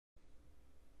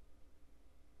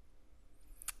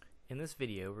In this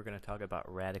video, we're going to talk about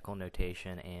radical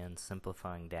notation and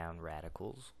simplifying down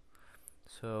radicals.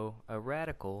 So a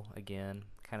radical, again,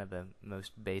 kind of the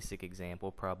most basic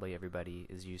example probably everybody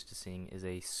is used to seeing, is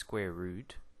a square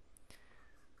root.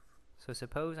 So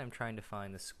suppose I'm trying to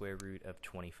find the square root of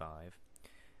 25.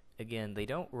 Again, they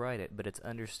don't write it, but it's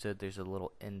understood there's a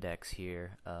little index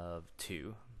here of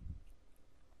 2.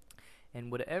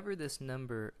 And whatever this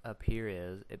number up here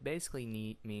is, it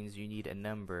basically means you need a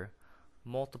number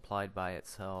multiplied by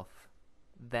itself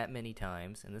that many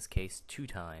times, in this case 2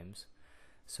 times,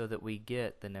 so that we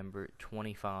get the number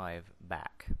 25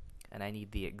 back. And I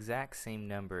need the exact same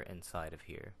number inside of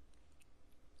here.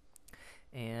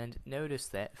 And notice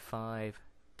that 5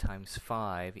 times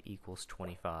 5 equals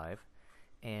 25,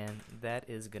 and that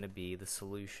is going to be the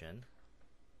solution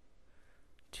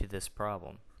to this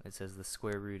problem. It says the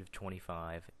square root of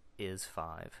 25 is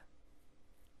 5.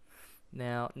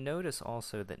 Now, notice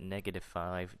also that negative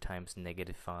 5 times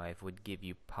negative 5 would give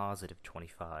you positive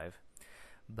 25,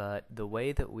 but the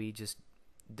way that we just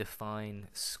define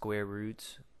square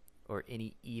roots or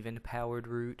any even-powered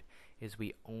root is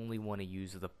we only want to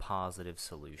use the positive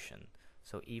solution.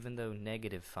 So even though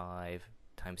negative 5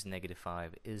 times negative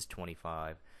 5 is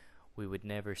 25, we would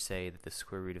never say that the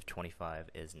square root of 25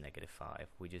 is negative 5.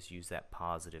 We just use that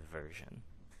positive version.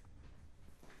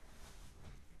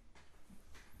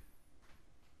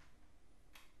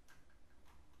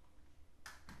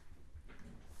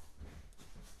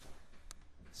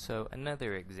 So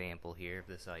another example here of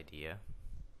this idea.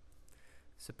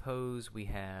 Suppose we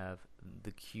have the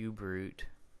cube root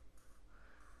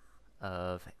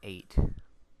of 8.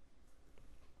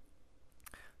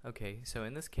 Okay, so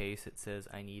in this case it says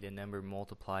I need a number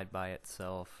multiplied by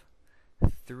itself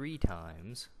 3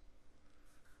 times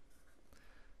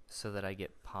so that I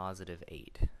get positive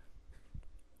 8.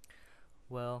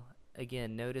 Well,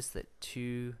 again, notice that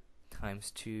 2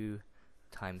 times 2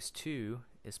 times 2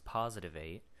 is positive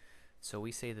 8, so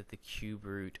we say that the cube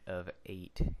root of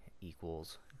 8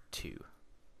 equals 2.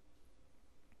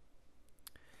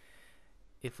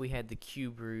 If we had the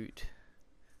cube root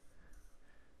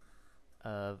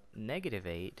of negative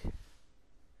 8,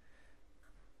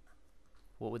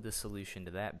 what would the solution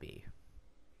to that be?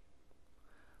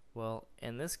 Well,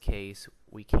 in this case,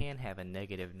 we can have a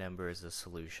negative number as a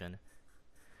solution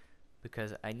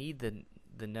because I need the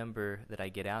number that I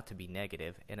get out to be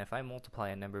negative, and if I multiply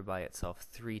a number by itself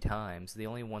 3 times, the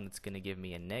only one that's going to give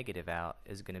me a negative out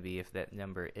is going to be if that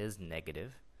number is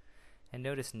negative. And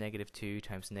notice negative 2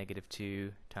 times negative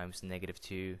 2 times negative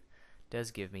 2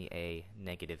 does give me a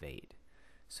negative 8.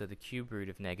 So the cube root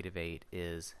of negative 8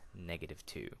 is negative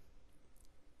 2.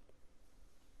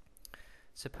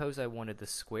 Suppose I wanted the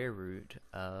square root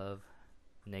of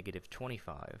negative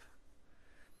 25.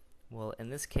 Well, in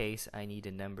this case, I need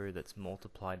a number that's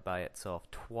multiplied by itself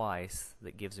twice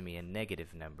that gives me a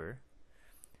negative number.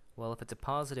 Well, if it's a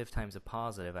positive times a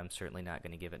positive, I'm certainly not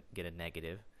going to get a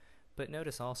negative. But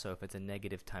notice also, if it's a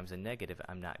negative times a negative,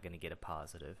 I'm not going to get a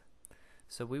positive.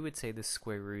 So we would say the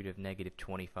square root of negative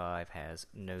 25 has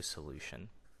no solution.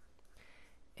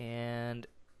 And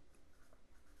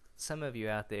some of you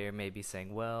out there may be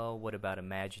saying, well, what about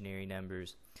imaginary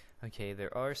numbers? Okay,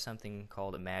 there are something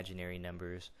called imaginary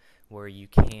numbers where you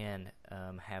can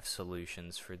have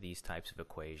solutions for these types of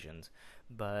equations,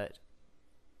 but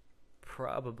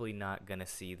probably not going to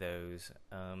see those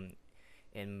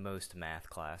in most math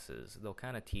classes. They'll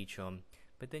kind of teach them,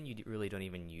 but then you really don't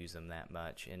even use them that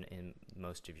much in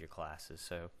most of your classes,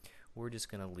 so we're just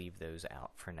going to leave those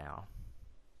out for now.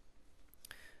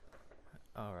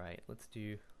 Alright, let's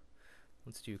do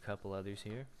a couple others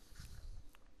here.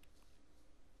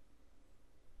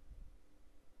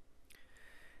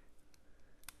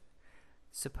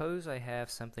 Suppose I have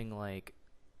something like,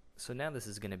 so now this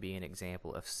is going to be an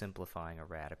example of simplifying a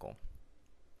radical.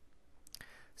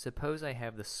 Suppose I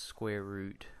have the square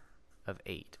root of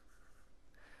 8.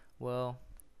 Well,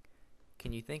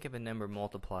 can you think of a number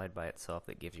multiplied by itself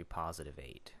that gives you positive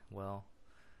 8? Well,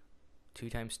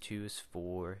 2 times 2 is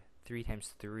 4, 3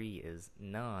 times 3 is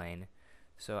 9,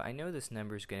 so I know this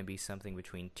number is going to be something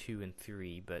between 2 and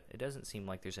 3, but it doesn't seem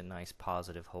like there's a nice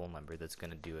positive whole number that's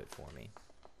going to do it for me.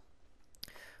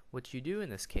 What you do in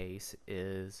this case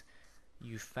is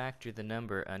you factor the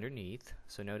number underneath,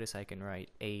 so notice I can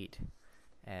write 8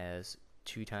 as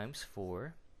 2 times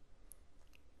 4,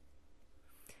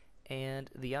 and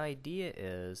the idea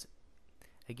is,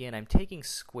 again, I'm taking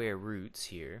square roots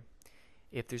here.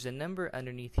 If there's a number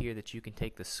underneath here that you can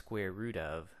take the square root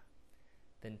of,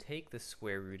 then take the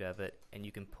square root of it and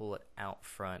you can pull it out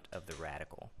front of the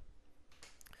radical.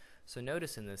 So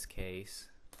notice in this case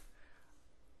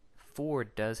 4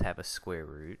 does have a square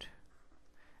root,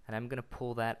 and I'm going to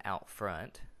pull that out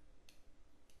front.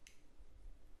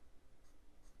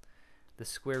 The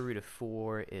square root of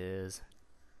 4 is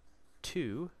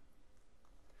 2,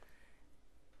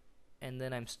 and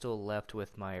then I'm still left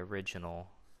with my original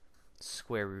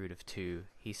square root of 2.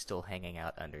 He's still hanging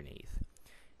out underneath.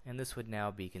 And this would now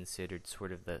be considered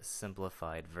sort of the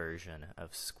simplified version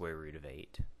of square root of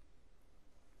 8.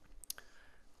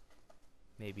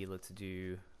 Maybe let's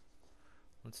do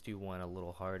one a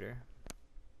little harder.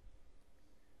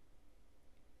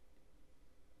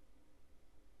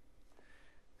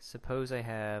 Suppose I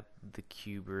have the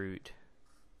cube root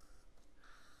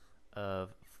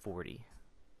of 40.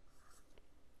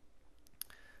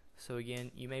 So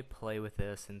again, you may play with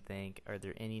this and think, are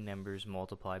there any numbers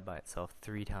multiplied by itself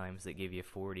 3 times that give you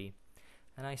 40?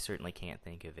 And I certainly can't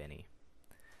think of any.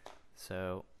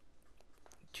 So,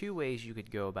 2 ways you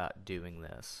could go about doing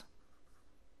this.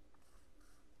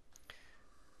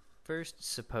 First,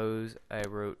 suppose I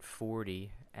wrote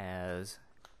 40 as,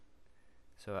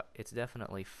 so it's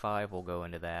definitely 5 will go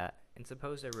into that, and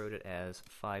suppose I wrote it as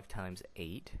 5 times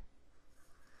 8.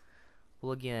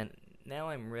 Well again, now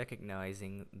I'm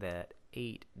recognizing that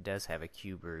 8 does have a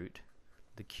cube root.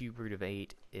 The cube root of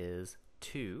 8 is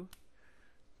 2,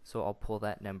 so I'll pull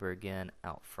that number again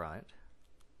out front.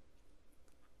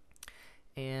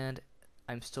 And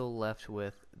I'm still left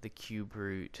with the cube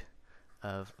root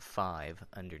of 5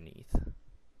 underneath.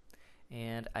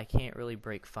 And I can't really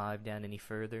break 5 down any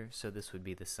further, so this would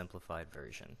be the simplified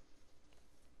version.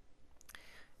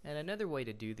 And another way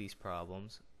to do these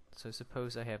problems, so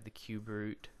suppose I have the cube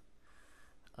root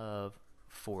of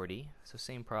 40, so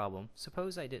same problem.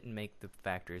 Suppose I didn't make the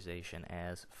factorization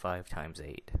as 5 times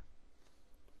 8.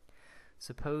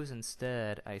 Suppose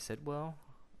instead I said, well,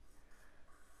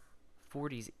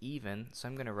 40 is even, so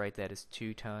I'm going to write that as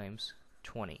 2 times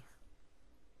 20.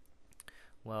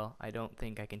 Well, I don't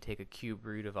think I can take a cube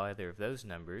root of either of those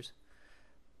numbers,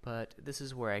 but this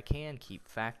is where I can keep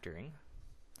factoring.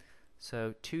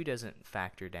 So 2 doesn't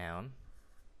factor down,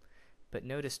 but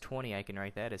notice 20, I can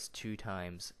write that as 2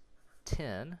 times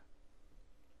 10.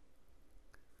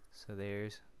 So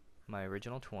there's my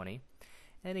original 20.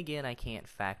 And again, I can't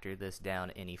factor this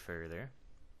down any further.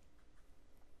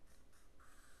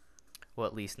 Well,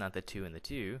 at least not the 2 and the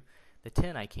 2. The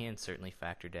 10 I can certainly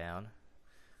factor down.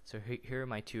 So here are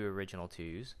my 2 original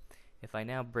 2's. If I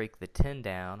now break the 10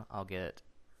 down, I'll get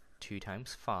 2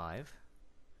 times 5.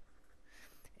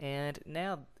 And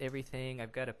now everything,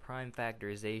 I've got a prime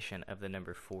factorization of the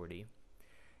number 40.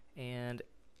 And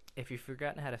if you've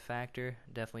forgotten how to factor,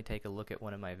 definitely take a look at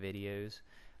one of my videos.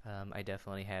 I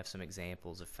definitely have some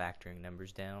examples of factoring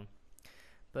numbers down.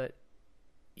 But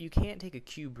you can't take a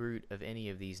cube root of any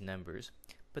of these numbers.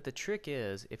 But the trick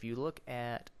is, if you look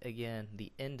at, again,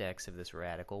 the index of this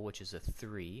radical, which is a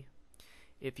 3,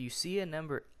 if you see a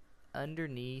number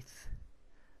underneath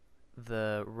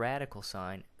the radical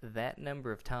sign that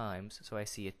number of times, so I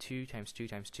see a 2 times 2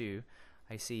 times 2,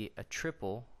 I see a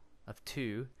triple of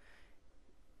 2,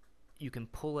 you can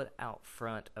pull it out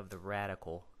front of the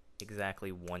radical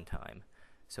exactly 1 time.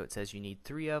 So it says you need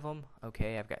 3 of them.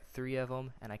 Okay, I've got 3 of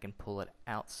them, and I can pull it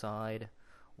outside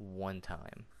 1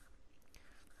 time.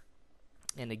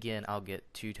 And again, I'll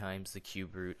get 2 times the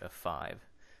cube root of 5,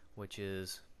 which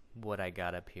is what I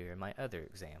got up here in my other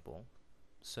example.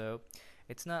 So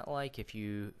it's not like if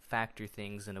you factor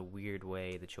things in a weird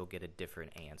way that you'll get a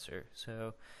different answer.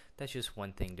 So that's just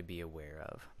one thing to be aware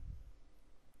of.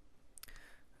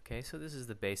 Okay, so this is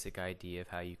the basic idea of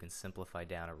how you can simplify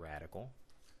down a radical.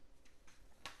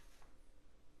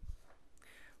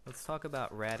 Let's talk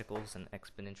about radicals and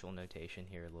exponential notation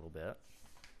here a little bit.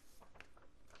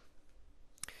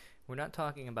 We're not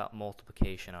talking about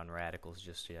multiplication on radicals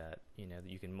just yet. You know,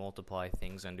 you can multiply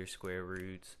things under square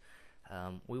roots.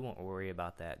 We won't worry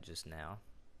about that just now.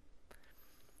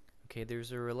 Okay,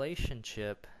 there's a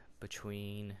relationship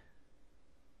between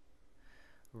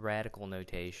radical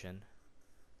notation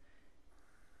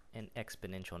and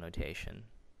exponential notation.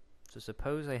 So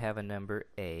suppose I have a number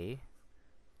a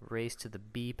raised to the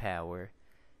b power,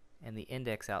 and the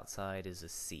index outside is a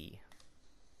c.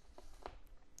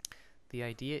 The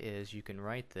idea is you can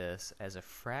write this as a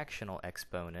fractional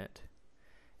exponent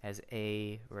as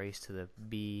a raised to the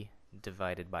b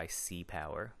divided by c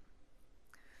power.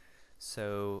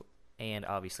 So, and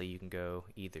obviously you can go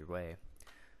either way.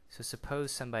 So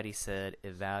suppose somebody said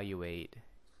evaluate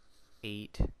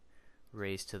 8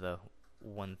 raised to the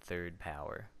 1/3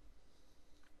 power.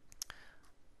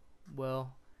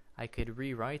 Well, I could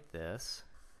rewrite this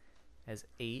as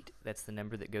 8, that's the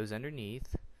number that goes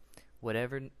underneath.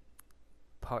 Whatever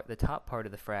part, the top part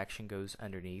of the fraction goes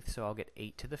underneath, so I'll get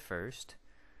 8 to the first,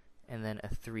 and then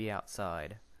a 3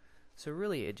 outside. So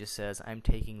really it just says I'm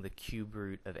taking the cube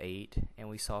root of 8, and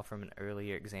we saw from an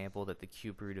earlier example that the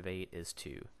cube root of 8 is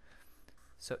 2.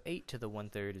 So 8 to the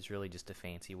 1/3 is really just a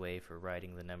fancy way for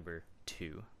writing the number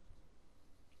 2.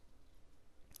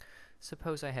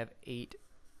 Suppose I have 8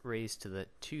 raised to the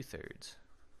 2/3.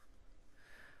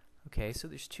 Okay, so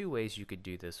there's two ways you could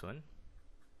do this one.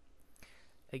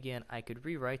 Again, I could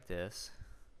rewrite this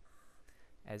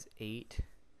as 8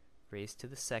 raised to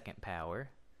the 2nd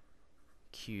power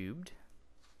cubed.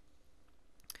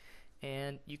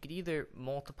 And you could either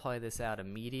multiply this out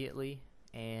immediately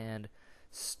and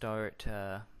start,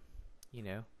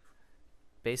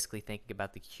 basically thinking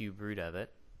about the cube root of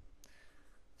it.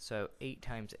 So 8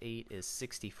 times 8 is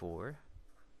 64.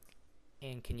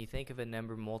 And can you think of a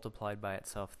number multiplied by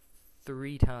itself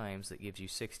 3 times that gives you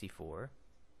 64?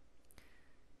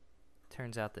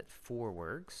 Turns out that 4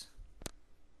 works.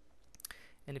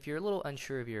 And if you're a little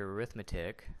unsure of your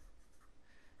arithmetic,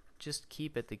 just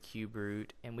keep it the cube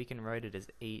root, and we can write it as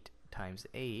 8 times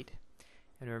 8.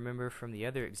 And remember from the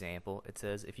other example, it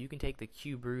says if you can take the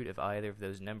cube root of either of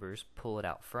those numbers, pull it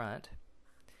out front.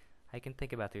 I can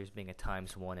think about there as being a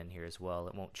times 1 in here as well.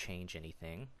 It won't change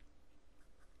anything.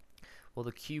 Well,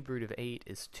 the cube root of 8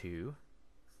 is 2,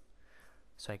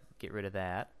 so I can get rid of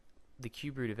that. The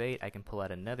cube root of 8, I can pull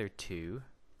out another 2,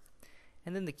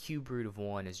 and then the cube root of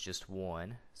 1 is just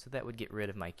 1, so that would get rid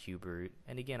of my cube root.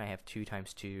 And again, I have 2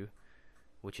 times 2,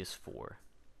 which is 4.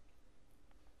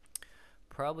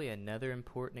 Probably another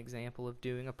important example of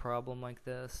doing a problem like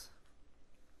this.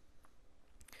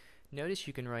 Notice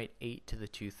you can write 8 to the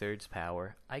 2/3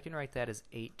 power. I can write that as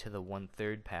 8 to the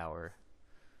 1/3 power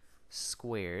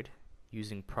squared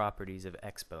using properties of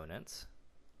exponents.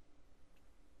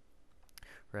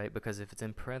 Right? Because if it's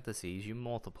in parentheses, you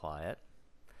multiply it.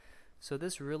 So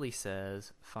this really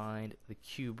says find the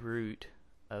cube root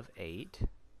of 8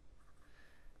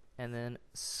 and then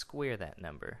square that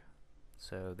number.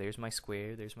 So there's my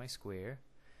square, there's my square.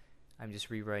 I'm just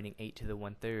rewriting 8 to the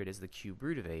 1/3 as the cube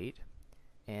root of 8.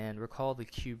 And recall the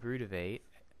cube root of 8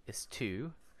 is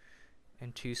 2,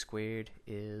 and 2 squared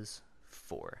is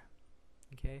 4.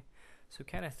 Okay, so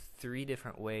kind of 3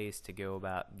 different ways to go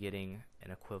about getting an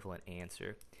equivalent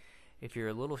answer. If you're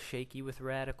a little shaky with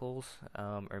radicals,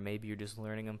 or maybe you're just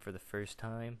learning them for the first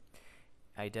time,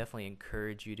 I definitely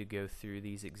encourage you to go through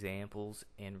these examples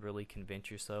and really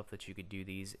convince yourself that you could do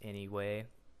these anyway.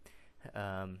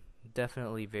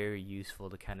 Definitely very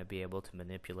useful to kind of be able to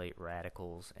manipulate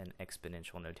radicals and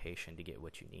exponential notation to get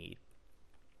what you need.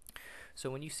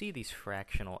 So when you see these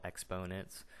fractional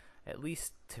exponents, at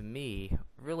least to me,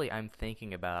 really I'm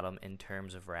thinking about them in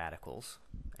terms of radicals,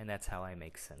 and that's how I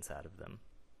make sense out of them.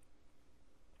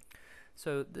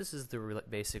 So this is the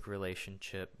basic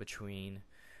relationship between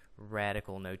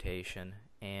radical notation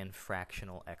and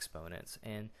fractional exponents,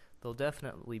 and there'll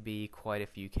definitely be quite a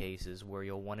few cases where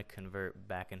you'll want to convert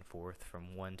back and forth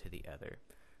from one to the other.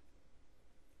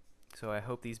 So I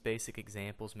hope these basic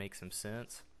examples make some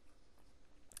sense.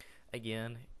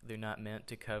 Again, they're not meant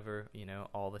to cover,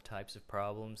 all the types of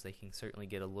problems. They can certainly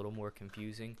get a little more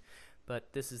confusing,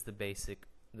 but this is the basic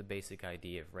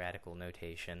idea of radical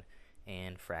notation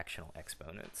and fractional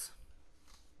exponents.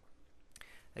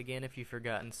 Again, if you've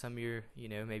forgotten some of your,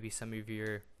 maybe some of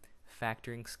your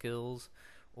factoring skills,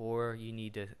 or you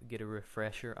need to get a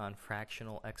refresher on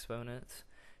fractional exponents,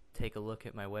 take a look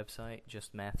at my website,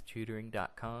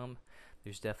 justmathtutoring.com.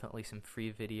 There's definitely some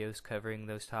free videos covering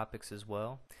those topics as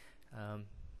well.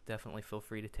 Definitely feel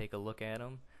free to take a look at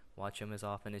them, watch them as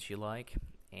often as you like,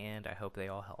 and I hope they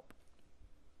all help.